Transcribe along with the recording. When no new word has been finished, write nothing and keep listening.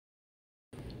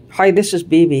Hi, this is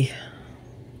BB.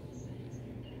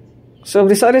 So I've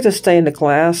decided to stay in the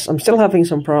class. I'm still having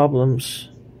some problems.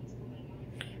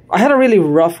 I had a really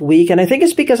rough week, and I think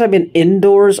it's because I've been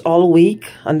indoors all week,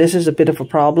 and this is a bit of a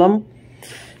problem.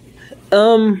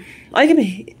 I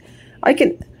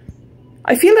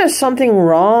feel there's something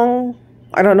wrong.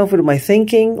 I don't know if it's my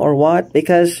thinking or what,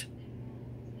 because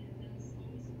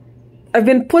I've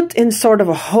been put in sort of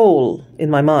a hole in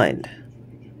my mind.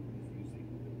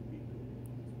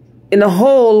 In a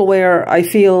hole where I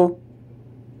feel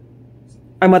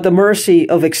I'm at the mercy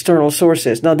of external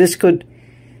sources. Now this could,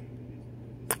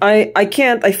 I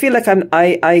feel like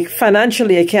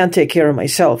financially I can't take care of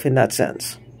myself in that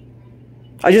sense.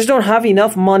 I just don't have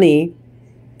enough money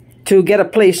to get a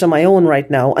place on my own right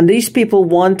now. And these people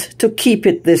want to keep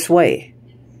it this way.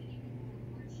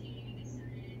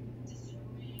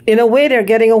 In a way, they're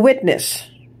getting a witness.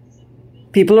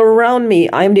 People are around me.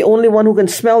 I'm the only one who can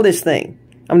smell this thing.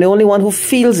 I'm the only one who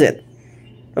feels it.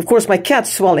 Of course, my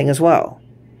cat's swelling as well.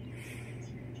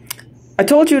 I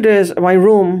told you my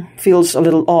room feels a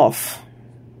little off.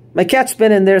 My cat's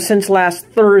been in there since last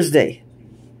Thursday.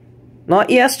 Not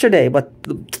yesterday, but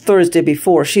the Thursday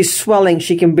before. She's swelling.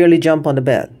 She can barely jump on the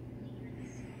bed.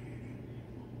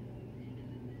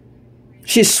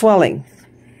 She's swelling.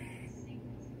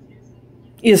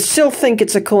 You still think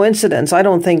it's a coincidence? I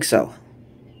don't think so.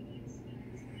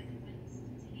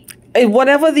 And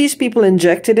whatever these people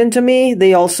injected into me,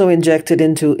 they also injected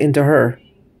into her.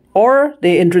 Or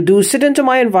they introduced it into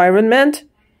my environment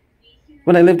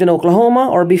when I lived in Oklahoma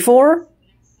or before,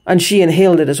 and she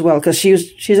inhaled it as well because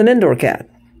she's an indoor cat.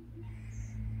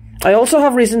 I also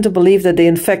have reason to believe that they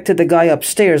infected the guy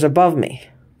upstairs above me.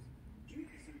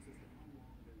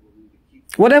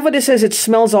 Whatever this is, it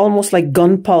smells almost like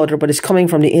gunpowder, but it's coming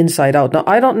from the inside out. Now,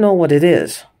 I don't know what it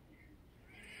is.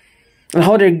 And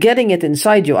how they're getting it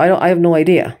inside you, I have no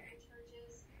idea.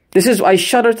 I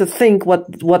shudder to think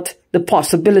what the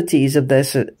possibilities of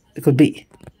this could be.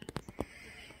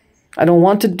 I don't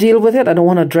want to deal with it. I don't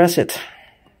want to address it.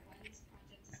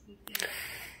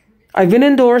 I've been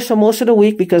indoors for most of the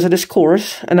week because of this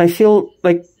course, and I feel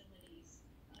like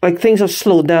things have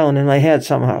slowed down in my head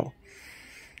somehow.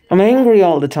 I'm angry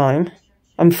all the time.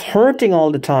 I'm hurting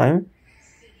all the time.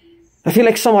 I feel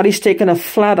like somebody's taken a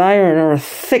flat iron or a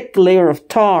thick layer of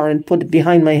tar and put it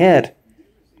behind my head.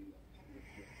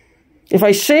 If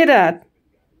I say that,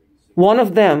 one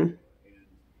of them,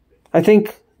 I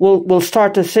think, will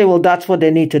start to say, well, that's what they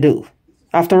need to do.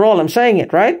 After all, I'm saying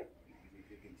it, right?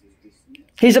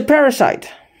 He's a parasite.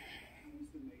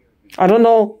 I don't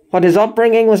know what his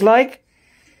upbringing was like,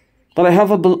 but I have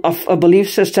a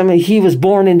belief system. He was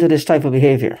born into this type of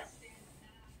behavior.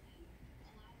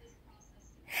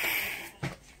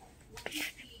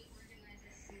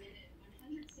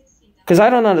 Because I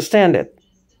don't understand it.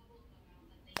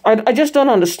 I just don't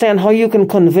understand how you can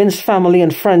convince family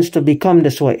and friends to become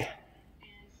this way.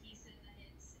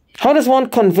 How does one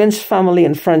convince family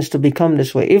and friends to become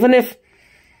this way? Even if,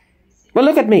 well,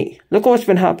 look at me. Look what's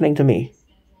been happening to me.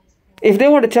 If they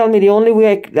were to tell me the only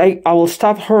way I will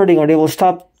stop hurting or they will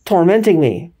stop tormenting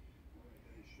me,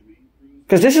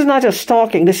 because this is not just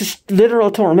stalking, this is literal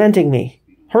tormenting me,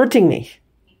 hurting me.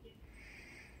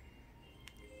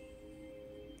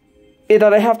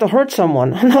 That I have to hurt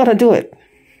someone, I'm not going to do it.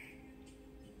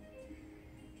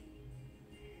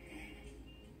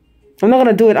 I'm not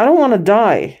going to do it. I don't want to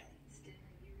die.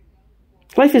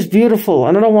 Life is beautiful,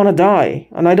 and I don't want to die.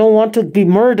 And I don't want to be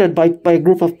murdered by a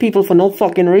group of people for no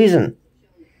fucking reason.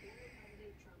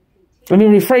 Let me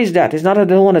rephrase that. It's not that I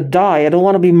don't want to die. I don't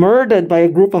want to be murdered by a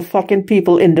group of fucking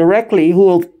people indirectly who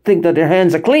will think that their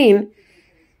hands are clean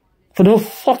for no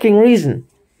fucking reason.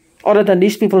 Other than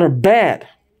these people are bad.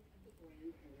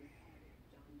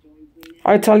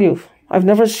 I tell you, I've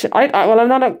never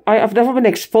been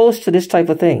exposed to this type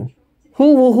of thing.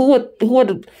 Who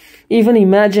would even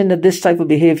imagine that this type of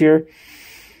behavior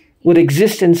would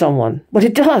exist in someone? But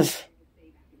it does.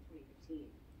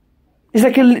 It's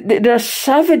like they're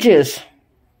savages.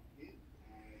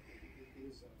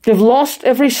 They've lost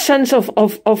every sense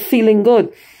of feeling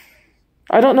good.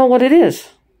 I don't know what it is.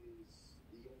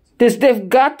 They've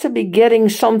got to be getting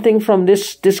something from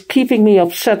this keeping me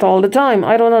upset all the time.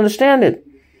 I don't understand it.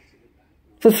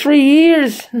 For 3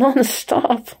 years,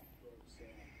 non-stop.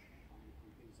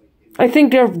 I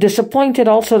think they're disappointed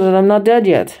also that I'm not dead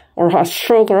yet, or a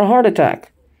stroke or a heart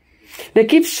attack. They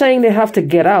keep saying they have to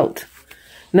get out.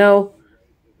 Now,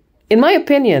 in my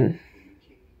opinion,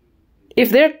 if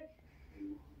they're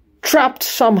trapped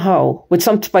somehow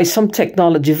by some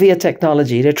technology, via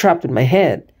technology, they're trapped in my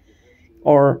head,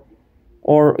 or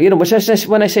or,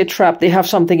 when I say trapped, they have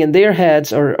something in their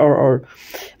heads, or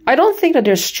I don't think that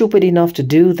they're stupid enough to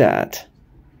do that.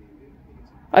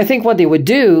 I think what they would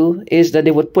do is that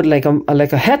they would put like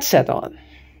a headset on.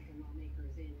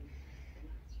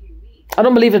 I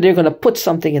don't believe that they're going to put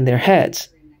something in their heads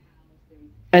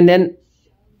and then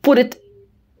put it,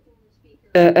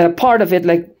 a part of it,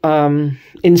 like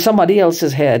in somebody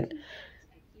else's head.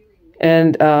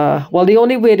 And the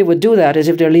only way they would do that is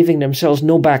if they're leaving themselves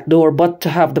no back door but to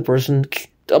have the person,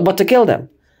 but to kill them,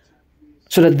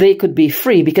 so that they could be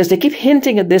free, because they keep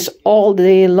hinting at this all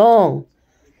day long.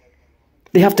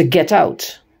 They have to get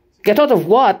out. Get out of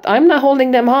what? I'm not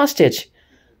holding them hostage.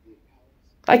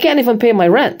 I can't even pay my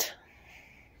rent.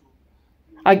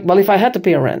 If I had to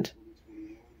pay a rent.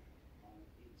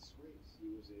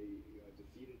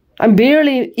 I'm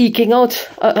barely eking out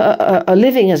a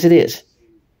living as it is.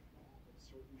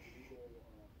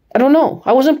 I don't know.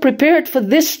 I wasn't prepared for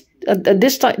this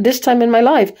this time in my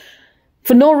life,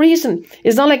 for no reason.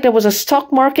 It's not like there was a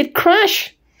stock market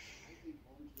crash.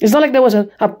 It's not like there was a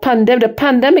pandemic. The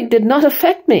pandemic did not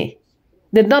affect me.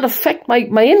 Did not affect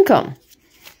my income.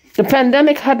 The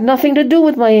pandemic had nothing to do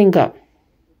with my income.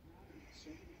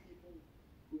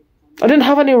 I didn't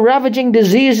have any ravaging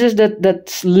diseases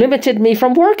that limited me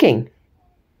from working.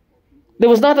 There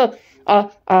was not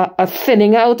a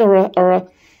thinning out or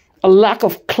a lack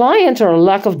of clients or a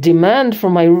lack of demand for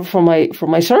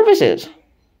my services.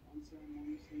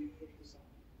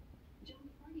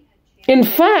 In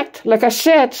fact, like I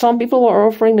said, some people were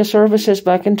offering the services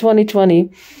back in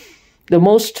 2020. The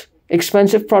most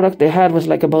expensive product they had was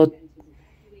like about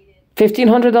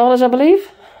 $1,500, I believe,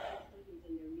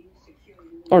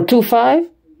 or $2,500,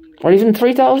 or even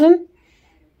 $3,000.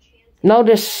 Now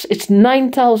it's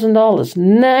 $9,000.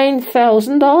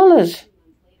 $9,000.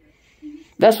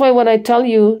 That's why when I tell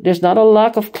you there's not a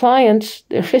lack of clients,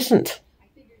 there isn't.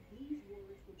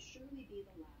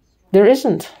 There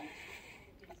isn't.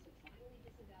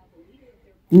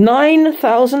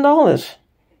 $9,000.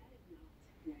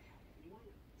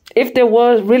 If there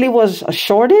really was a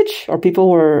shortage, or people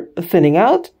were thinning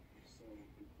out,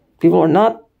 people were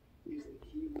not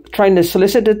trying to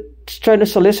solicit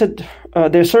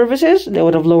their services, they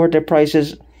would have lowered their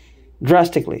prices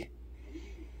drastically.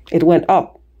 It went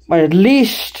up by at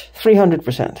least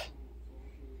 300%.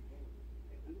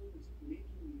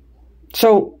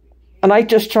 So, and I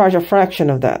just charge a fraction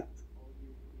of that.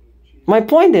 My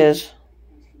point is,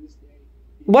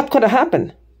 what could have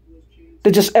happened?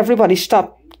 That just everybody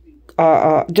stopped,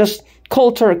 just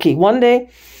cold turkey. One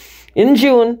day in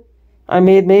June, I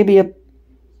made maybe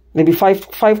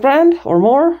five grand or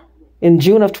more in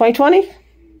June of 2020.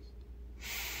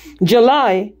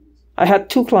 July, I had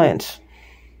 2 clients.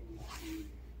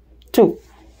 2.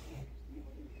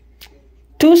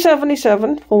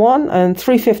 $277 for one and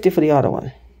 $350 for the other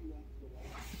one.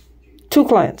 2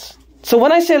 clients. So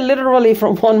when I say literally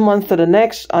from one month to the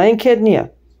next, I ain't kidding you.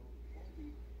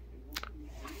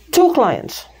 2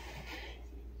 clients.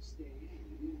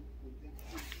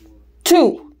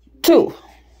 2. 2.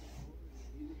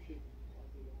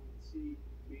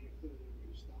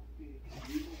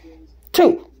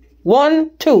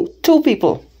 1, 2. 2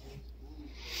 people.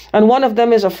 And one of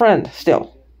them is a friend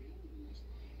still.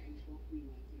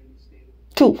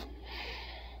 2.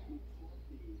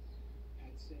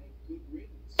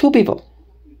 2 people.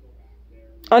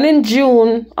 And in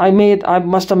June, I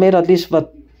must have made at least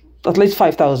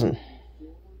 5,000.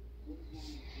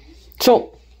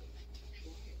 So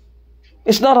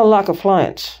it's not a lack of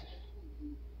clients.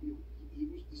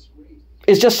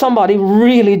 It's just somebody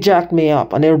really jacked me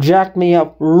up, and they jacked me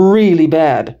up really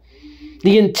bad.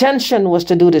 The intention was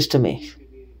to do this to me.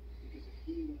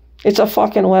 It's a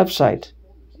fucking website.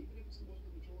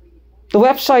 The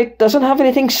website doesn't have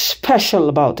anything special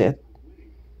about it.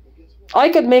 I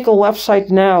could make a website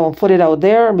now and put it out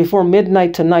there, and before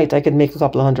midnight tonight, I could make a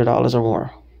couple of $100s or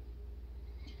more.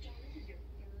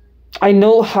 I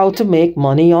know how to make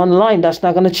money online. That's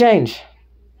not going to change.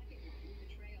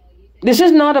 This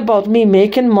is not about me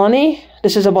making money.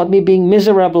 This is about me being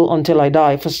miserable until I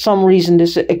die. For some reason,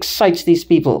 this excites these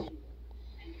people.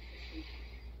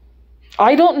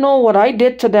 I don't know what I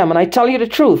did to them, and I tell you the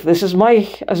truth. This is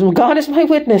God is my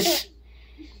witness.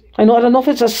 I don't know if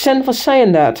it's a sin for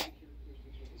saying that.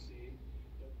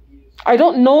 I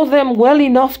don't know them well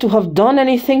enough to have done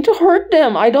anything to hurt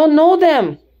them. I don't know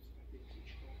them.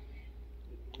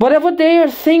 Whatever they are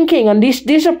thinking, and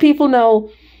these are people now,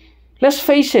 let's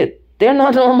face it, they're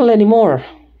not normal anymore.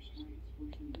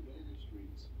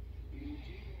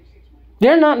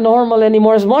 They're not normal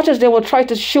anymore. As much as they will try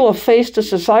to show a face to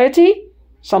society,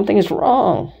 something is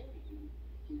wrong.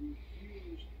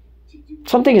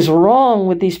 Something is wrong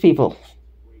with these people.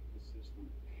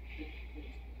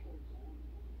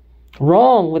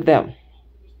 Wrong with them.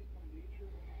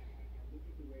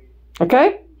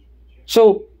 Okay?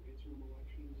 So,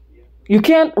 you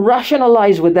can't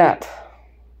rationalize with that.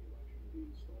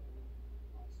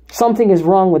 Something is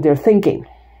wrong with their thinking.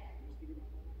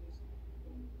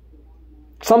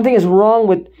 Something is wrong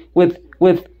with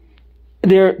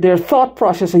their thought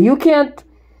process. And you can't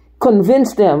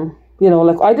convince them, you know,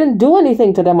 like, I didn't do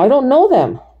anything to them. I don't know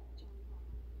them.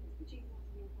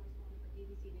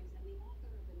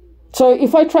 So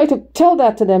if I try to tell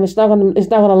that to them, it's not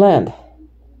gonna land.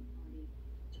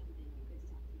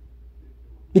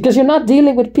 Because you're not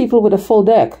dealing with people with a full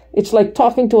deck. It's like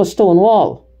talking to a stone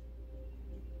wall.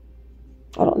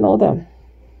 I don't know them.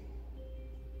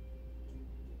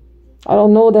 I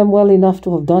don't know them well enough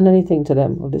to have done anything to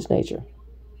them of this nature.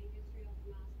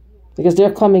 Because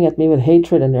they're coming at me with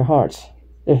hatred in their hearts.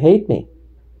 They hate me.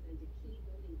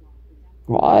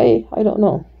 Why? I don't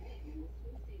know.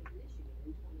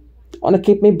 Want to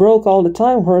keep me broke all the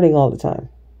time, hurting all the time.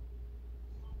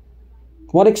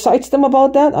 What excites them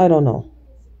about that? I don't know.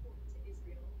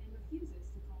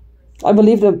 I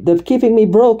believe that keeping me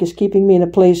broke is keeping me in a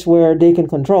place where they can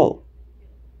control.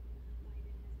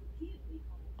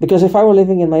 Because if I were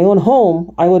living in my own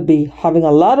home, I would be having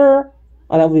a ladder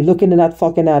and I would be looking in that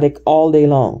fucking attic all day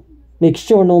long. Make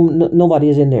sure nobody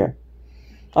is in there.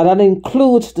 And that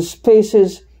includes the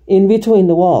spaces in between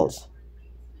the walls.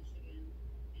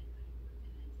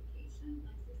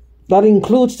 That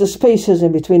includes the spaces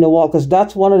in between the walls, because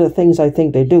that's one of the things I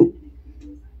think they do.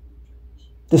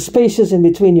 The spaces in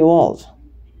between your walls.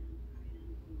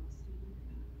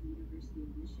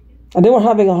 And they were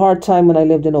having a hard time when I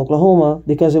lived in Oklahoma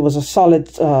because it was a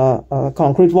solid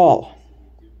concrete wall.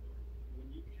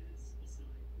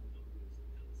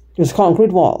 It was a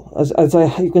concrete wall.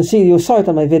 You can see, you saw it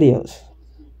on my videos.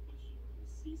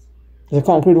 It's a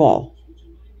concrete wall.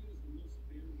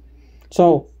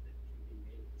 So,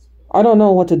 I don't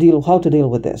know how to deal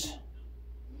with this.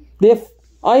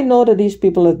 I know that these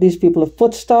people have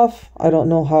put stuff. I don't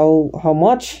know how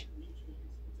much.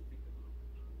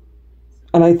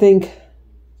 And I think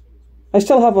I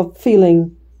still have a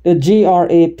feeling that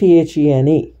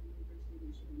GRAPHENE.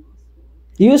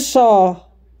 You saw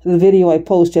the video I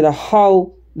posted of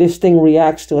how this thing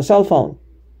reacts to a cell phone.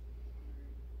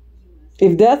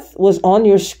 If that was on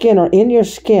your skin or in your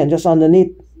skin, just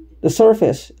underneath the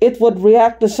surface, it would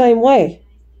react the same way.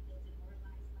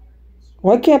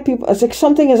 Why can't people? It's like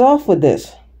something is off with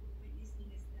this.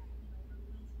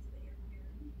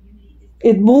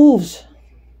 It moves.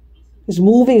 It's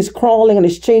moving, it's crawling, and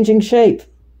it's changing shape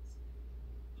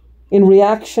in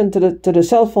reaction to the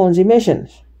cell phone's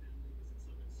emissions.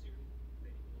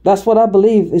 That's what I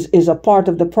believe is a part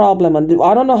of the problem. And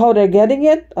I don't know how they're getting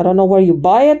it. I don't know where you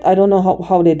buy it. I don't know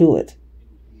how they do it.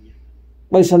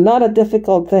 But it's not a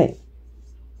difficult thing.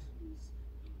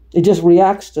 It just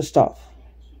reacts to stuff.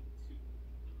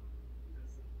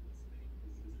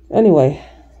 Anyway,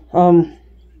 I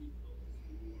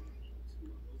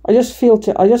just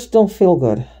don't feel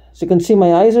good. As you can see,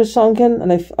 my eyes are sunken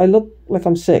and I look like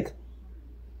I'm sick.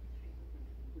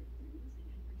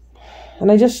 And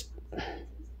I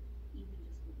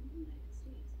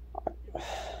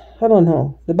don't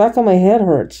know. The back of my head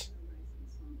hurts.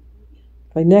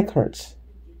 My neck hurts.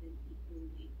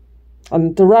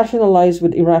 And to rationalize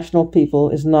with irrational people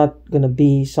is not going to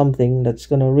be something that's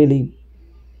going to really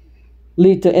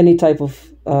lead to any type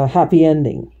of happy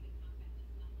ending.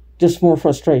 Just more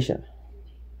frustration.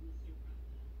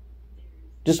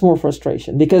 Just more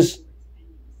frustration. Because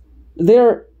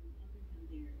they're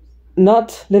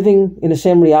not living in the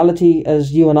same reality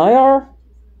as you and I are.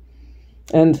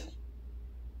 And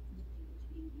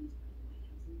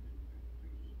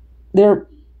the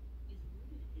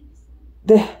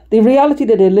reality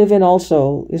that they live in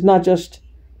also is not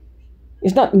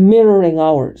mirroring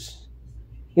ours,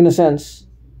 in a sense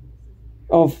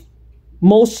of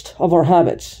most of our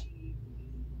habits.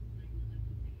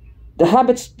 The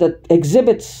habits that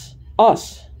exhibits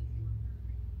us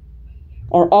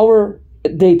or our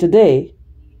day-to-day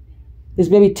is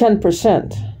maybe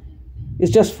 10%.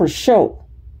 It's just for show.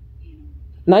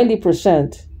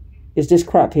 90% is this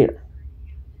crap here.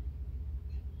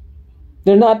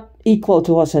 They're not equal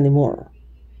to us anymore.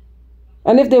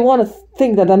 And if they want to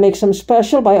think that makes them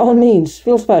special, by all means,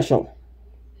 feel special.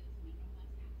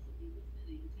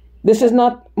 This is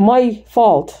not my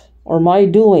fault or my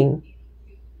doing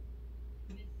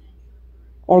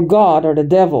or God or the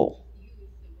devil.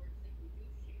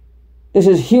 This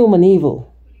is human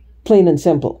evil, plain and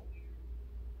simple,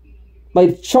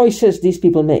 by choices these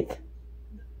people make.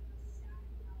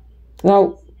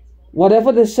 Now,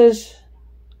 whatever this is,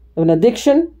 an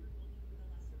addiction,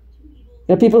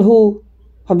 there are people who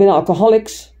have been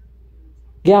alcoholics,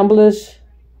 gamblers,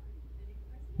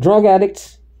 drug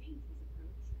addicts,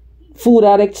 food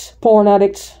addicts, porn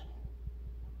addicts,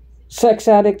 sex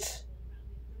addicts,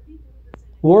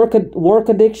 work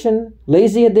addiction,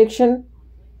 lazy addiction,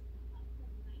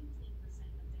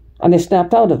 and they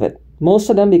snapped out of it. Most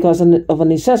of them because of a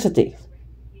necessity.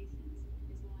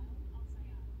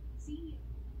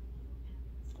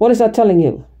 What is that telling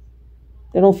you?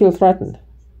 They don't feel threatened.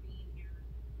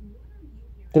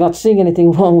 They're not seeing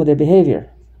anything wrong with their behavior.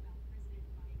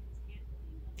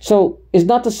 So it's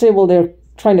not to say, well, they're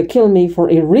trying to kill me for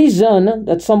a reason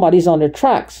that somebody's on their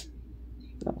tracks.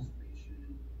 No.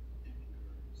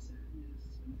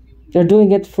 They're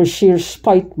doing it for sheer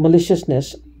spite,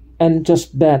 maliciousness, and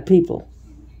just bad people.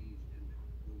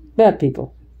 Bad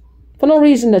people. For no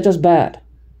reason, they're just bad.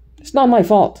 It's not my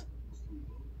fault.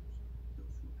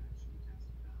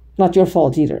 Not your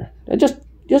fault either. They're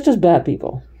just bad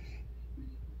people.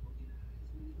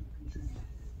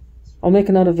 I'll make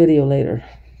another video later.